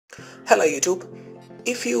Hello YouTube.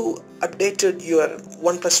 If you updated your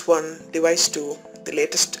OnePlus One device to the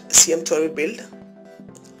latest CM12 build,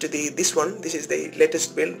 to this is the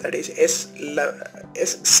latest build, that is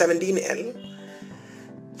S17L.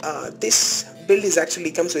 This build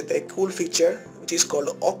actually comes with a cool feature which is called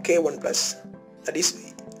OK OnePlus. That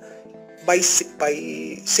is, by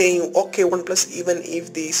saying OK OnePlus, even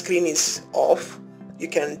if the screen is off, you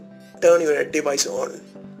can turn your device on.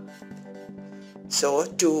 So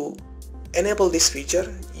to enable this feature,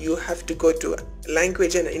 you have to go to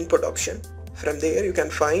language and input option. From there you can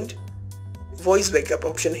find voice wake up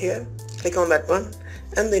option here. Click on that one,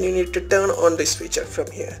 and then you need to turn on this feature from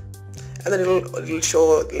here, and then it will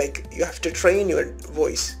show like you have to train your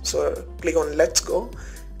voice. So click on let's go,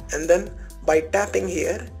 and then by tapping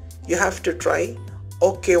here you have to try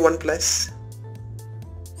OK OnePlus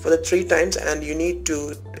for the 3 times, and you need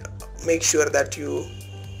to make sure that you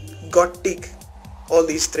got tick all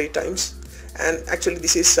these 3 times. And actually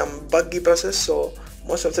this is some buggy process, so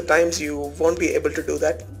most of the times you won't be able to do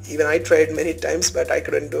that. Even I tried many times, but I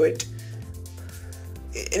couldn't do it.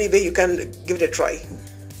 Anyway, you can give it a try.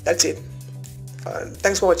 That's it.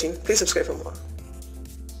 Thanks for watching. Please subscribe for more.